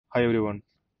Hi everyone,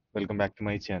 welcome back to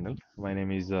my channel. My name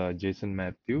is Jaison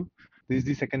Mathew. This is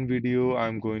the second video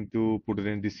I'm going to put it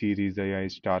in the series I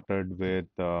started with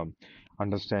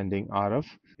understanding RF.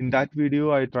 In that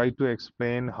video, I tried to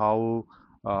explain how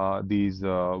these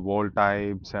wall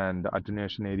types and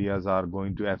attenuation areas are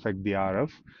going to affect the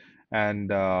RF.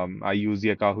 And I use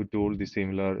the Akahu tool, the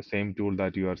same tool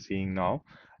that you are seeing now.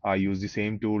 I use the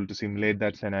same tool to simulate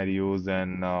that scenarios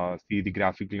and see the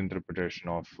graphical interpretation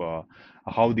of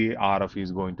how the RF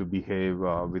is going to behave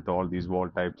with all these wall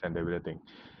types and everything.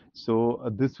 So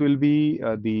this will be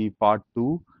the part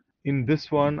two. In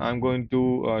this one, I'm going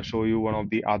to show you one of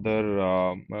the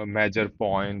other major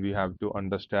point we have to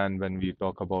understand when we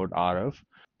talk about RF.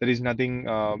 There is nothing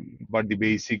but the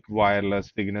basic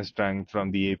wireless signal strength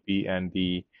from the AP and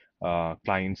the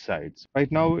client sides.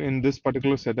 Right now, in this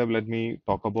particular setup, let me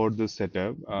talk about this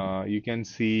setup. You can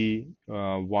see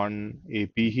one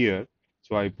AP here.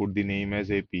 So I put the name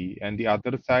as AP, and the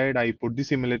other side I put the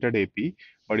simulated AP,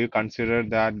 but you consider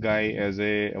that guy as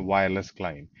a wireless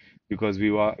client because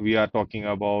we are talking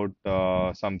about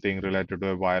something related to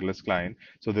a wireless client.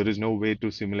 So there is no way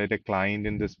to simulate a client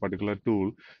in this particular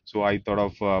tool. So I thought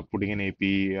of putting an AP,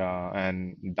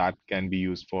 and that can be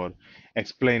used for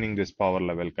explaining this power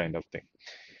level kind of thing.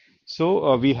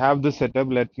 So we have the setup.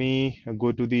 Let me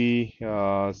go to the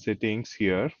settings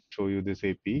here, show you this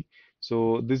AP.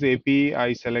 So this AP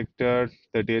I selected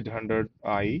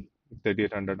 3800i,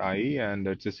 3800i, and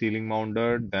it's a ceiling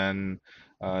mounted. Then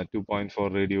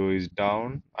 2.4 radio is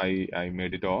down. I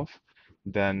made it off.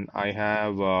 Then I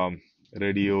have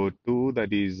radio 2,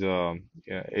 that is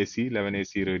AC, 11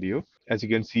 AC radio. As you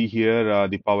can see here,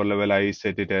 the power level I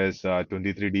set it as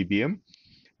 23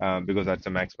 dBm because that's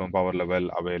the maximum power level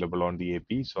available on the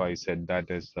AP. So I set that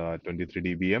as 23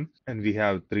 dBm, and we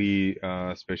have three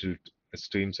special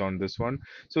streams on this one.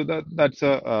 So that's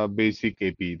a basic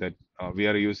AP that we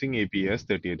are using APS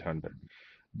 3800.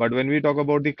 But when we talk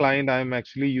about the client, I'm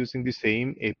actually using the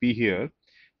same AP here.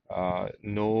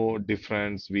 No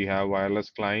difference. We have wireless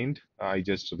client. I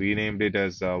just renamed it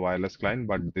as a wireless client,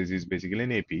 but this is basically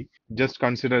an AP. Just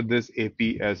consider this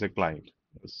AP as a client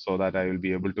so that I will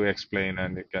be able to explain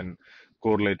and it can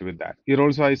correlate with that. Here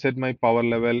also I set my power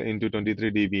level into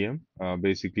 23 dBm.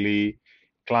 Basically,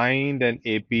 client and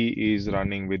AP is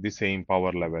running with the same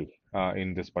power level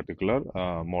in this particular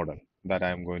model that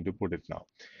I'm going to put it now.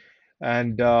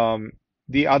 And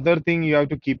the other thing you have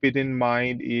to keep it in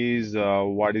mind is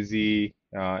what is the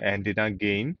antenna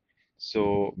gain.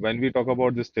 So when we talk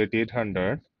about this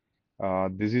 3800,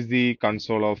 this is the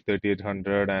console of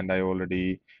 3800, and I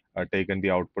already taken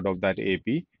the output of that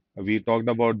AP. We talked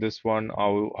about this one,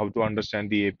 how to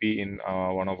understand the AP in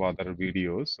one of other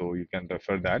videos, so you can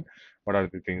refer that. What are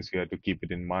the things you have to keep it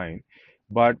in mind?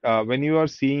 But when you are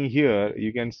seeing here,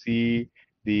 you can see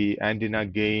the antenna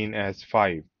gain as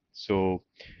 5. So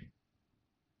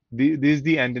this is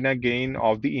the antenna gain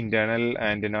of the internal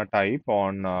antenna type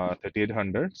on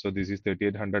 3800. So this is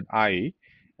 3800i,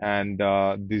 and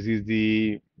this is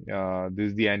the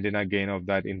antenna gain of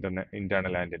that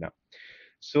internal antenna.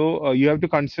 So you have to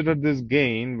consider this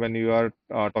gain when you are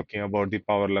talking about the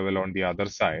power level on the other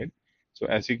side. So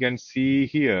as you can see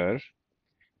here,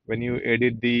 when you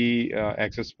edit the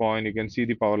access point, you can see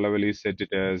the power level is set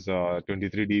it as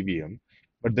 23 dBm.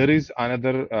 But there is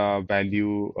another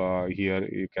value here.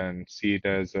 You can see it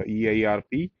as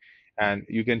EIRP, and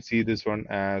you can see this one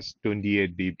as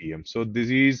 28 dBm. So this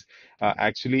is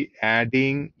actually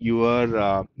adding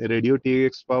your radio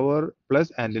TX power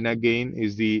plus antenna gain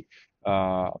is the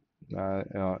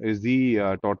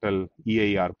total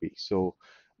EIRP. So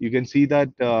you can see that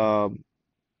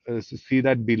see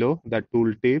that below that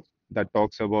tooltip that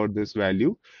talks about this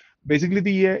value. Basically,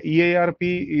 the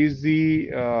EIRP is the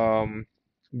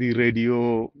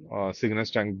radio signal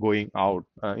strength going out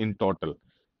in total.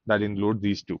 That includes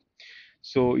these two.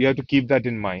 So you have to keep that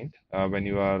in mind when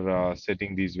you are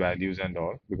setting these values and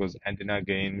all, because antenna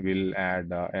gain will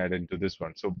add into this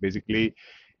one. So basically,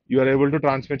 you are able to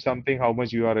transmit something, how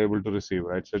much you are able to receive,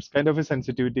 right? So it's kind of a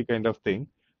sensitivity kind of thing,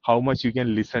 how much you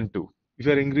can listen to. If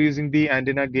you're increasing the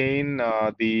antenna gain,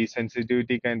 the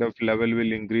sensitivity kind of level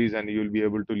will increase, and you'll be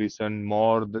able to listen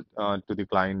more to the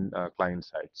client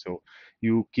side. So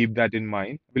you keep that in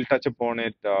mind. We'll touch upon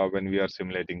it when we are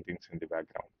simulating things in the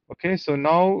background. Okay, so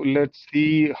now let's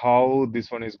see how this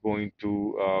one is going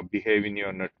to behave in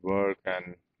your network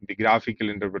and the graphical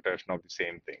interpretation of the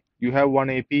same thing. You have one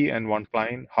AP and one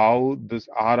client, how this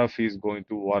RF is going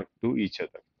to work to each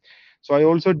other. So I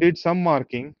also did some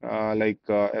marking,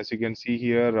 as you can see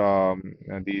here,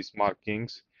 these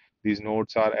markings, these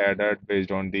nodes are added based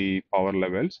on the power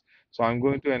levels. So I'm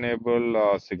going to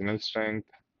enable signal strength,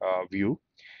 view.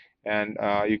 And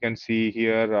you can see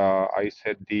here I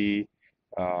set the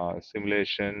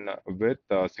simulation with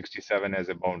 67 as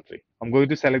a boundary. I'm going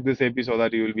to select this AP so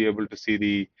that you will be able to see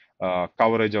the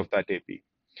coverage of that AP.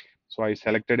 So I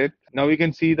selected it. Now you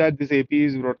can see that this AP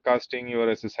is broadcasting your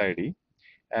SSID,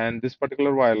 and this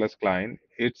particular wireless client,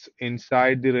 it's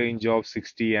inside the range of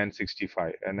 60 and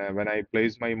 65. And when I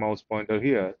place my mouse pointer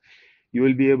here, you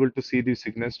will be able to see the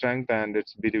signal strength, and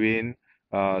it's between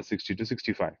 60 to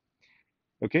 65.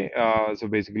 Okay, so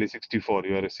basically 64,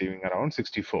 you are receiving around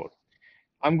 64.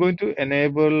 I'm going to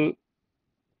enable.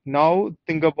 Now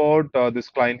think about this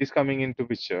client is coming into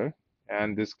picture,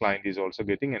 and this client is also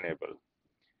getting enabled.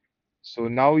 So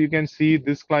now you can see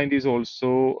this client is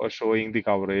also showing the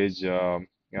coverage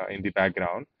in the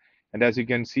background. And as you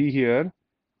can see here,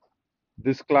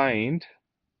 this client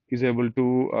is able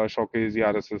to showcase the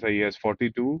RSSI as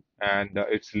 42, and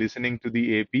it's listening to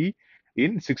the AP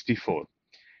in 64.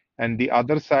 And the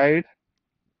other side,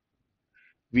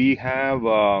 we have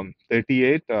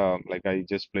 38, like I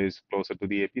just placed closer to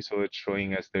the AP, so it's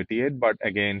showing as 38, but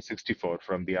again 64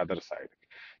 from the other side.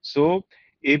 So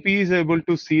AP is able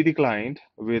to see the client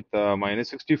with minus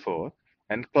 64,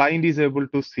 and client is able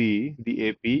to see the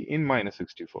AP in minus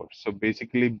 64. So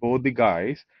basically, both the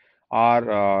guys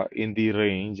are in the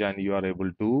range, and you are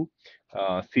able to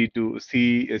see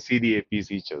the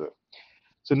APs each other.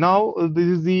 So now this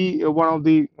is the one of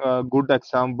the good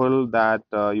example that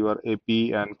your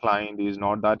AP and client is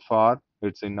not that far.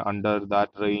 It's in under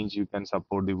that range. You can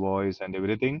support the voice and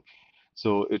everything.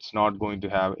 So it's not going to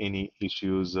have any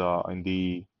issues in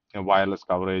the wireless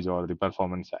coverage or the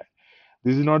performance side.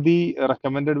 This is not the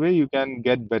recommended way. You can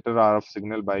get better RF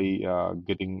signal by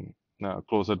getting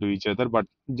closer to each other, but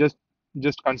just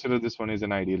consider this one is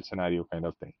an ideal scenario kind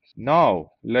of thing.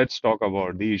 Now let's talk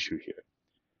about the issue here.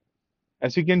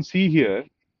 As you can see here,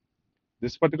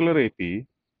 this particular AP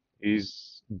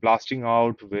is blasting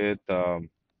out with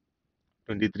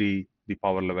 23, the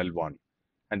power level 1,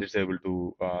 and it's able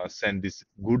to send this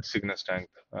good signal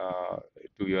strength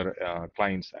to your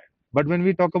client side. But when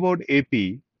we talk about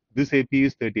AP, this AP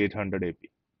is 3800 AP,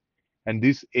 and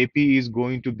this AP is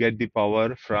going to get the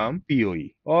power from PoE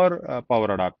or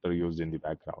power adapter used in the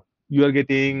background. You are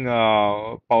getting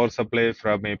power supply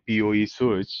from a PoE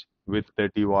switch with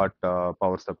 30-watt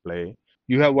power supply.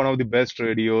 You have one of the best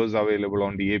radios available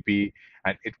on the AP,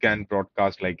 and it can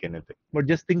broadcast like anything. But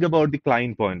just think about the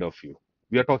client point of view.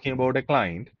 We are talking about a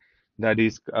client that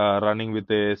is running with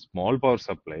a small power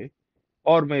supply,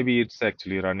 or maybe it's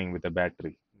actually running with a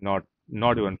battery, not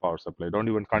even power supply. Don't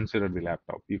even consider the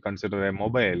laptop. You consider a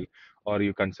mobile, or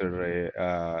you consider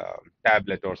a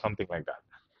tablet or something like that.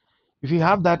 If you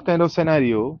have that kind of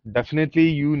scenario, definitely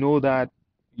you know that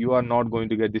you are not going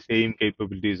to get the same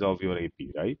capabilities of your AP,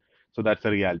 right? So that's a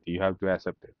reality. You have to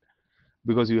accept it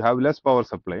because you have less power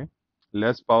supply,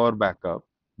 less power backup.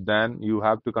 Then you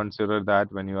have to consider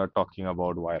that when you are talking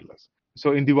about wireless.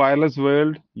 So in the wireless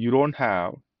world, you don't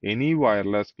have any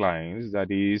wireless clients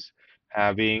that is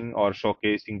having or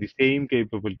showcasing the same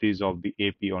capabilities of the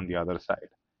AP on the other side,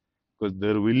 because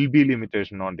there will be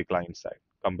limitation on the client side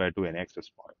compared to an access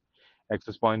point.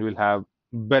 Access point will have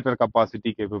better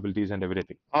capacity, capabilities, and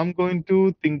everything. I'm going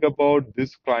to think about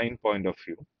this client point of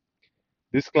view.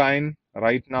 This client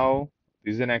right now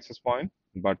is an access point,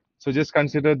 but so just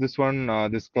consider this one,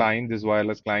 this client, this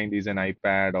wireless client is an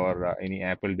iPad or any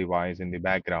Apple device in the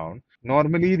background.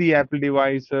 Normally, the Apple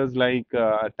devices like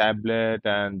tablet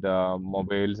and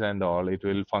mobiles and all, it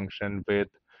will function with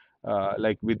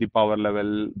like with the power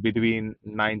level between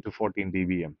 9 to 14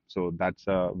 dBm. So that's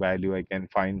a value I can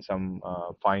find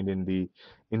in the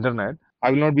internet. I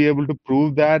will not be able to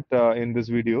prove that in this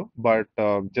video, but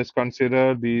just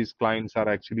consider these clients are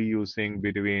actually using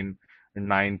between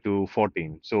 9 to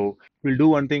 14. So we'll do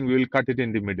one thing, we'll cut it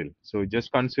in the middle. So just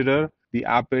consider the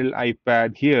Apple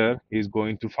iPad here is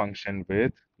going to function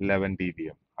with 11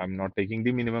 dBm. I'm not taking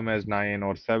the minimum as 9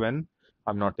 or 7.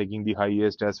 I'm not taking the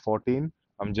highest as 14.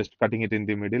 I'm just cutting it in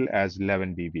the middle as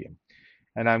 11 dBm.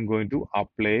 And I'm going to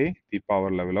apply the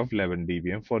power level of 11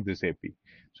 dBm for this AP.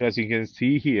 So as you can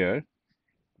see here,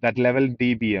 that level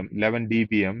dBm, 11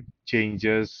 dBm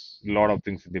changes a lot of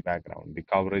things in the background. The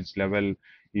coverage level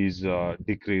is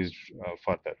decreased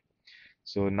further.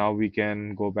 So now we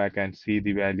can go back and see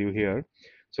the value here.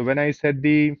 So when I set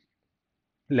the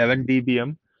 11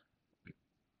 dBm,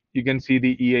 you can see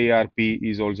the EIRP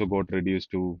is also got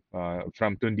reduced to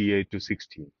from 28 to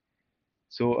 16.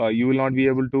 So you will not be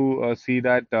able to see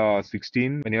that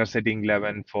 16 when you are setting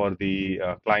 11 for the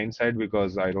client side,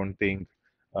 because I don't think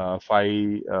 5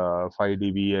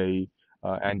 dBi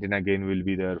antenna gain will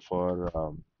be there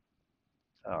for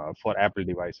for Apple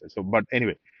devices. So, but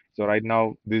anyway, so right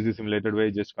now this is simulated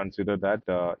way. Just consider that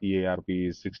EIRP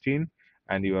is 16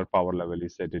 and your power level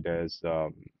is set it as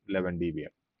 11 dBm.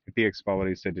 TX power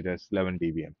is set it as 11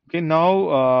 dBm. Okay,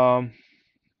 now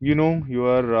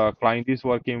your client is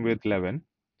working with 11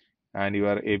 and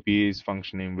your AP is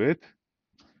functioning with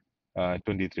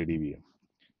 23 dBm.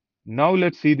 Now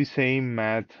let's see the same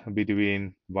math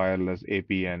between wireless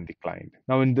AP and the client.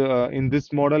 Now in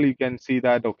this model, you can see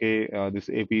that okay, this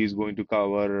AP is going to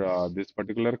cover this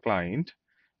particular client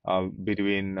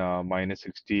between minus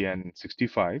 60 and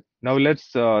 65. Now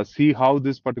let's see how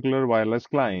this particular wireless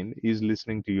client is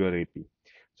listening to your AP.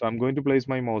 So I'm going to place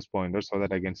my mouse pointer so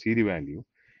that I can see the value.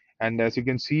 And as you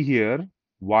can see here,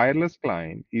 wireless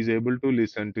client is able to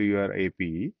listen to your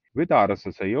AP with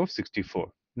RSSI of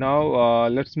 64. Now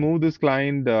let's move this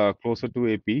client closer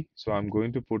to AP. So I'm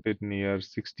going to put it near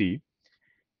 60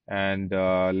 and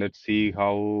let's see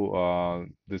how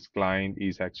this client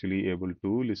is actually able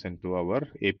to listen to our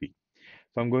AP.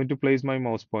 So I'm going to place my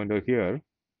mouse pointer here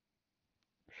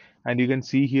and you can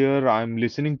see here I'm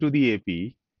listening to the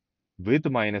AP with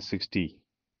minus 60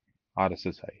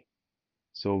 RSSI.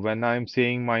 So when I'm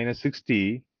saying minus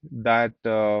 60, that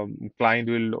client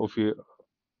will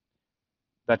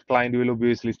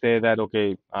obviously say that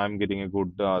okay, I'm getting a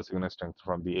good signal strength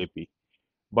from the AP.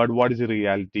 But what is the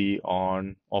reality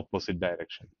on opposite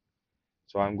direction?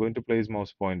 So I'm going to place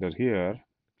mouse pointer here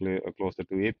closer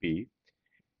to AP,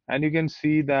 and you can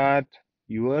see that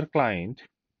your client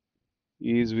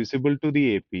is visible to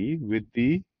the AP with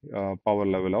the power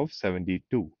level of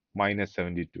 72, minus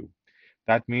 72.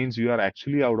 That means you are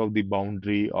actually out of the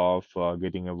boundary of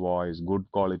getting a voice, good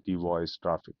quality voice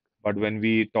traffic. But when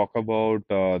we talk about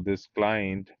this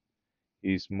client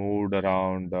is moved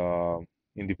around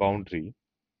in the boundary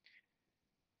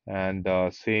and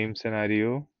same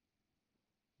scenario,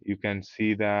 you can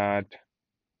see that,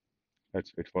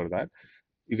 let's wait for that.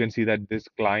 You can see that this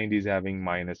client is having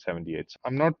minus 78.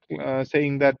 I'm not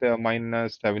saying that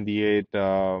minus 78,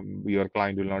 your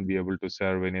client will not be able to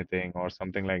serve anything or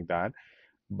something like that.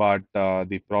 But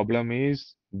the problem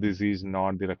is this is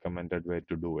not the recommended way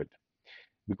to do it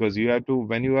because you have to,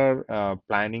 when you are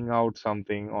planning out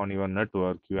something on your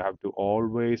network, you have to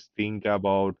always think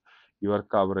about your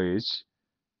coverage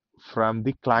from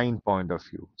the client point of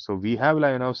view. So we have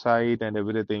line of sight and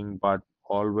everything, but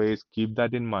always keep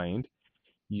that in mind.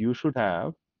 You should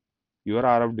have your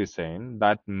RF design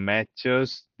that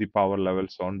matches the power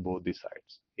levels on both the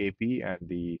sides, AP and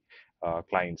the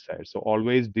client side. So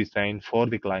always design for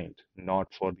the client,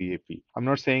 not for the AP. I'm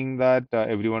not saying that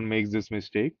everyone makes this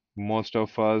mistake. Most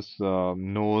of us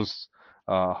knows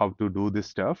how to do this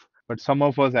stuff, but some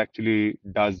of us actually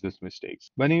does this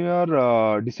mistakes. When you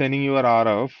are designing your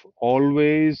RF,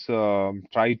 always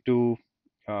try to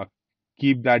uh,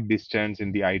 keep that distance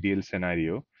in the ideal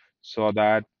scenario so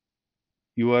that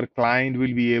your client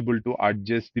will be able to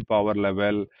adjust the power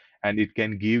level and it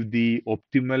can give the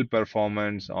optimal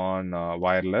performance on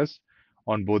wireless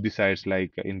on both the sides,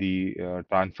 like in the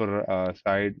transfer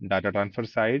side, data transfer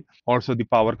side, also the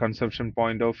power consumption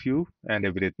point of view and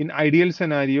everything. In ideal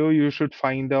scenario, you should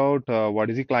find out what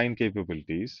is the client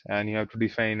capabilities and you have to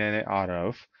define an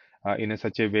RF in a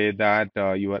such a way that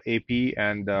your AP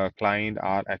and the client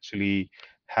are actually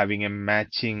having a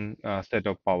matching set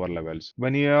of power levels.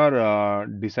 When you are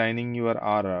designing your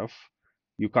RF,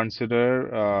 you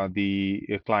consider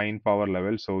the client power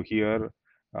level. So here,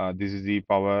 this is the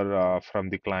power from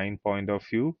the client point of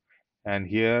view. And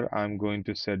here I'm going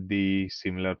to set the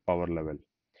similar power level.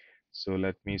 So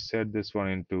let me set this one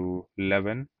into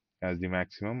 11 as the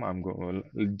maximum. I'm going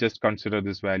just consider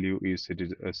this value is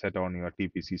set on your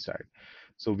TPC side.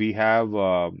 So we have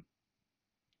the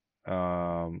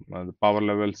power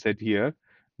level set here.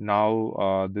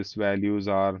 Now these values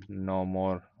are no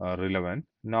more relevant.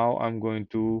 Now I'm going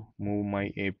to move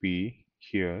my AP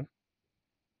here.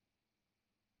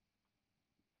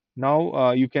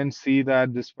 Now you can see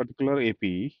that this particular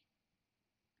AP,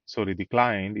 sorry, the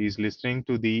client is listening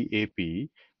to the AP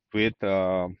with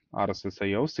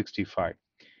RSSI of 65.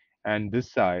 And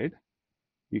this side,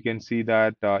 you can see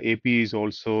that AP is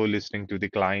also listening to the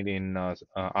client in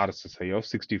RSSI of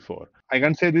 64. I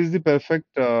can't say this is the perfect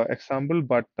example,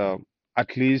 but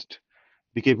at least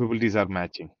the capabilities are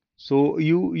matching. So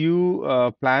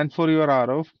you plan for your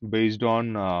RF based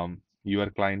on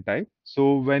your client type.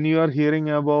 So when you are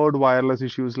hearing about wireless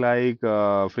issues like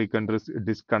frequent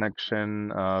disconnection,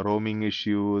 roaming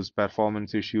issues,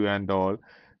 performance issue, and all,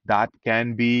 that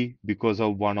can be because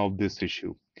of one of this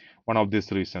issue, one of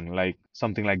this reason, like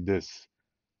something like this.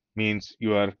 Means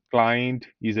your client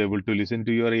is able to listen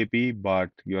to your AP, but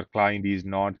your client is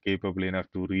not capable enough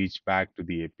to reach back to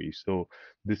the AP. So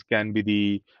this can be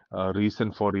the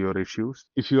reason for your issues.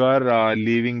 If you are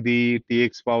leaving the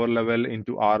TX power level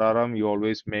into RRM, you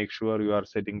always make sure you are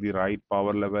setting the right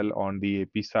power level on the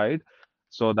AP side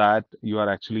so that you are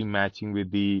actually matching with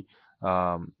the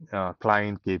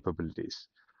client capabilities.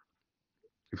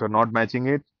 If you're not matching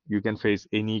it, you can face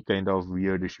any kind of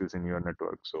weird issues in your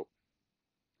network. So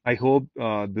I hope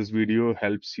this video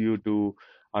helps you to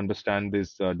understand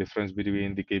this difference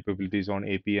between the capabilities on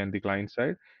AP and the client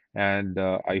side. And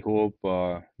I hope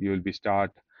you will be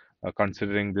start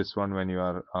considering this one when you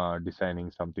are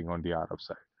designing something on the RF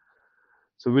side.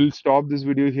 So we'll stop this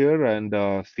video here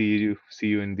and see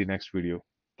you in the next video.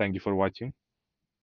 Thank you for watching.